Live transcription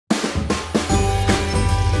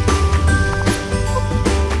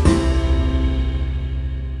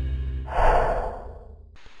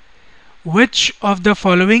Which of the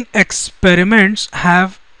following experiments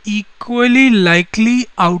have equally likely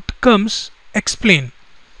outcomes? Explain.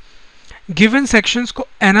 Given sections को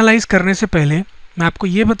analyse करने से पहले मैं आपको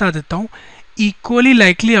ये बता देता हूँ इक्वली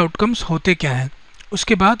लाइकली आउटकम्स होते क्या हैं,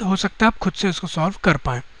 उसके बाद हो सकता है आप खुद से उसको सॉल्व कर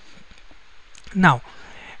पाएं. नाउ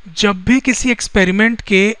जब भी किसी एक्सपेरिमेंट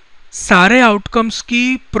के सारे आउटकम्स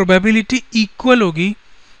की प्रोबेबिलिटी इक्वल होगी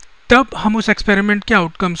तब हम उस एक्सपेरिमेंट के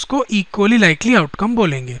आउटकम्स को इक्वली लाइकली आउटकम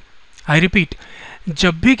बोलेंगे. आई रिपीट,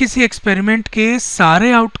 जब भी किसी एक्सपेरिमेंट के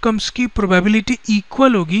सारे आउटकम्स की प्रोबेबिलिटी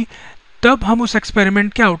इक्वल होगी तब हम उस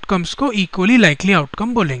एक्सपेरिमेंट के आउटकम्स को इक्वली लाइकली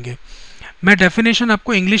आउटकम बोलेंगे. मैं डेफिनेशन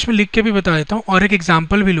आपको इंग्लिश में लिख के भी बता देता हूँ और एक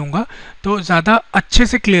एग्जांपल भी लूँगा तो ज़्यादा अच्छे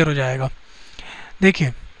से क्लियर हो जाएगा.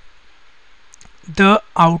 देखिए, the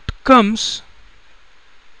outcomes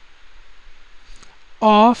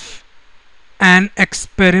of an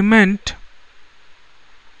experiment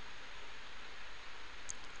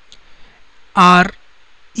are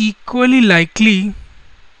equally likely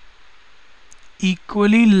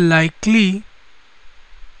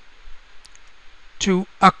to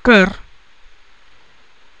occur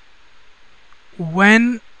when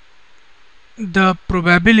the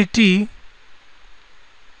probability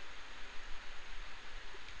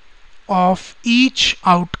of each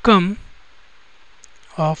outcome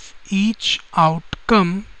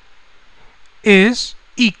is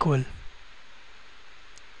equal.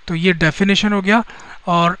 तो ये डेफिनेशन हो गया.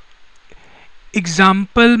 और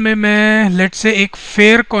एग्जाम्पल में मैं लेट से एक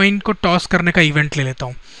फेयर कॉइन को टॉस करने का इवेंट ले लेता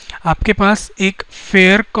हूँ. आपके पास एक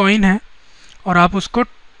फेयर कॉइन है और आप उसको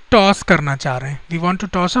टॉस करना चाह रहे हैं. We want to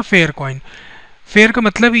toss a fair coin. Fair का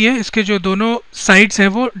मतलब ये है इसके जो दोनों साइड्स हैं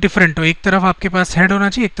वो डिफरेंट हो. एक तरफ आपके पास हेड होना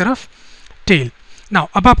चाहिए, एक तरफ टेल. नाउ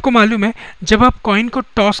अब आपको मालूम है जब आप कॉइन को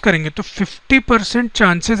टॉस करेंगे तो 50%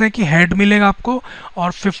 चांसेस है कि हेड मिलेगा आपको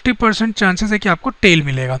और 50% चांसेस है कि आपको टेल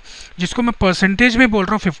मिलेगा. जिसको मैं परसेंटेज में बोल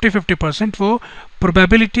रहा हूँ 50-50%, वो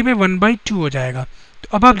प्रोबेबिलिटी में 1/2 हो जाएगा. तो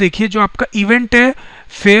अब आप देखिए जो आपका इवेंट है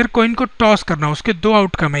फेयर कॉइन को टॉस करना, उसके दो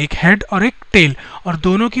आउटकम है, एक हेड और एक टेल, और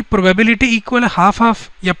दोनों की प्रोबेबिलिटी इक्वल है हाफ हाफ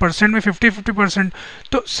या परसेंट में 50-50%.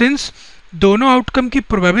 तो सिंस दोनों आउटकम की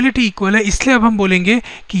प्रोबेबिलिटी इक्वल है इसलिए अब हम बोलेंगे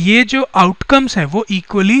कि ये जो आउटकम्स है वो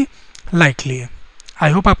इक्वली लाइकली है.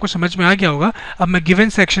 आई होप आपको समझ में आ गया होगा. अब मैं गिवन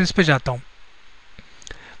सेक्शंस पे जाता हूँ.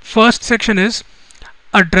 First section is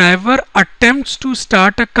a driver attempts to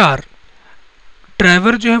start a car.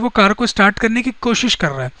 Driver जो है वो कार को स्टार्ट करने की कोशिश कर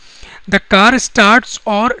रहा है. द कार स्टार्ट्स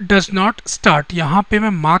और डज नॉट स्टार्ट. यहाँ पे मैं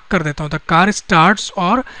मार्क कर देता हूँ द कार स्टार्ट्स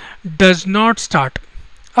और डज नॉट स्टार्ट.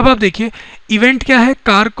 अब आप देखिए इवेंट क्या है,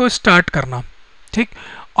 कार को स्टार्ट करना. ठीक,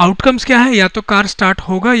 आउटकम्स क्या है, या तो कार स्टार्ट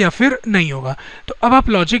होगा या फिर नहीं होगा. तो अब आप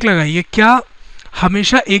लॉजिक लगाइए, क्या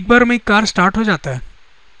हमेशा एक बार में कार स्टार्ट हो जाता है?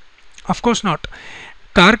 Of course not.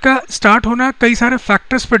 कार का स्टार्ट होना कई सारे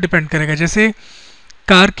फैक्टर्स पर डिपेंड करेगा, जैसे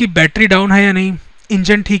कार की बैटरी डाउन है या नहीं,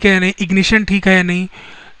 इंजन ठीक है या नहीं, इग्निशन ठीक है या नहीं.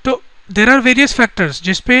 तो देयर आर वेरियस फैक्टर्स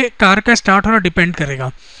जिस पे कार का स्टार्ट होना डिपेंड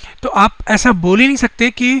करेगा. तो आप ऐसा बोल ही नहीं सकते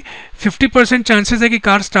कि 50% चांसेस है कि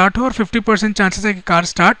कार स्टार्ट हो और 50% चांसेस है कि कार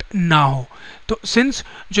स्टार्ट ना हो. तो सिंस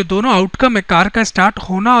जो दोनों आउटकम है कार का स्टार्ट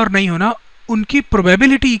होना और नहीं होना, उनकी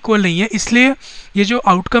प्रोबेबिलिटी इक्वल नहीं है, इसलिए ये जो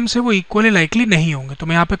आउटकम्स है वो इक्वली लाइकली नहीं होंगे. तो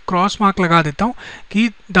मैं यहाँ पे क्रॉस मार्क लगा देता हूँ कि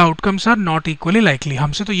the outcomes are not equally likely.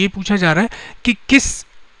 हमसे तो ये पूछा जा रहा है कि किस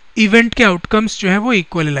इवेंट के आउटकम्स जो है वो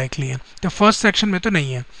इक्वली लाइकली है. तो फर्स्ट सेक्शन में तो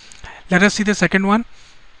नहीं है. Let us see the second one.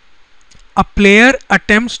 A player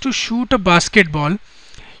attempts to shoot a basketball.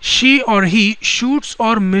 She or he shoots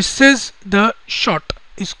or misses the shot.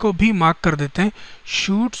 इसको भी मार्क कर देते हैं,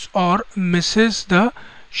 shoots or misses the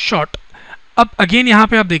shot. अब अगेन यहाँ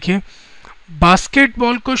पे आप देखिए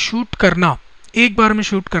बास्केटबॉल को शूट करना, एक बार में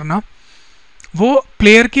शूट करना, वो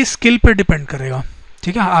प्लेयर की स्किल पर डिपेंड करेगा.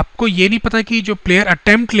 ठीक है, आपको ये नहीं पता कि जो प्लेयर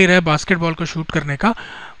अटेम्प्ट ले रहा है बास्केटबॉल को शूट करने का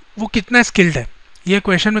वो कितना स्किल्ड है, ये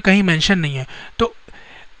क्वेश्चन में कहीं मेंशन नहीं है. तो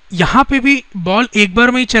यहाँ पे भी बॉल एक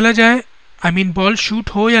बार में ही चला जाए, आई मीन बॉल शूट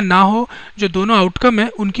हो या ना हो, जो दोनों आउटकम है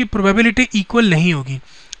उनकी प्रोबेबिलिटी इक्वल नहीं होगी.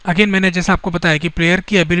 अगेन मैंने जैसा आपको बताया कि प्लेयर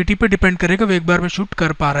की एबिलिटी पे डिपेंड करेगा वो एक बार में शूट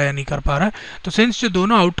कर पा रहा है या नहीं कर पा रहा है. तो सिंस जो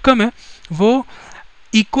दोनों आउटकम है वो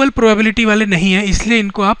इक्वल प्रोबेबिलिटी वाले नहीं है, इसलिए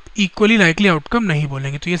इनको आप इक्वली लाइकली आउटकम नहीं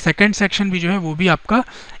बोलेंगे. तो ये सेकेंड सेक्शन भी जो है वो भी आपका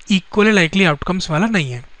इक्वली लाइकली आउटकम्स वाला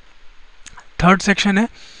नहीं है. थर्ड सेक्शन है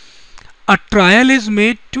A trial is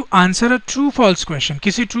made to answer a true false question.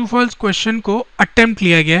 किसी true false question को attempt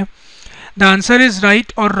लिया गया है. The answer is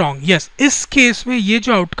right or wrong. Yes, इस केस में ये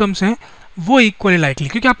जो outcomes हैं वो इक्वली लाइकली,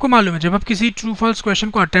 क्योंकि आपको मालूम है जब आप किसी ट्रू फॉल्स क्वेश्चन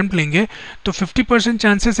को अटेम्प्ट लेंगे तो 50%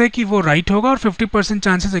 चांसेस है कि वो राइट होगा और 50%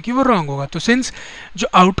 चांसेस है कि वो रॉन्ग होगा. तो सिंस जो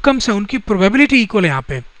आउटकम्स है उनकी प्रोबेबिलिटी इक्वल है यहाँ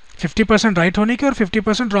पे 50% राइट होने की और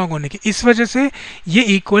 50% रॉन्ग होने की, इस वजह से ये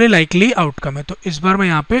इक्वली लाइकली आउटकम है। तो इस बार मैं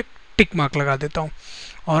यहाँ पे टिक मार्क लगा देता हूँ।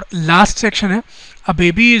 और लास्ट सेक्शन है, a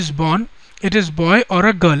baby is born, it is boy और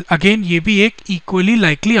अ गर्ल। अगेन ये भी एक इक्वली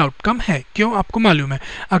लाइकली आउटकम है। क्यों? आपको मालूम है,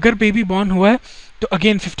 अगर बेबी बॉर्न हुआ है तो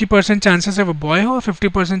अगेन 50% चांसेस है वो बॉय हो और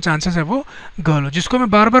 50% चांसेस है वो गर्ल हो, जिसको मैं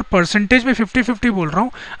बार बार परसेंटेज में 50-50 बोल रहा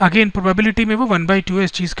हूँ। अगेन प्रोबेबिलिटी में वो 1/2 है,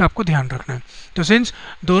 इस चीज़ का आपको ध्यान रखना है। तो सिंस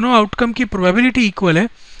दोनों आउटकम की प्रोबेबिलिटी इक्वल है,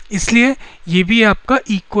 इसलिए ये भी आपका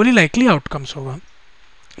इक्वली लाइकली आउटकम्स होगा।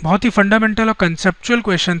 बहुत ही फंडामेंटल और कंसेप्चुअल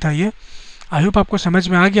क्वेश्चन था ये। आई होप आपको समझ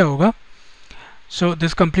में आ गया होगा। So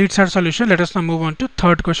this completes our solution. Let us now move on to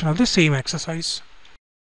third question of the same exercise.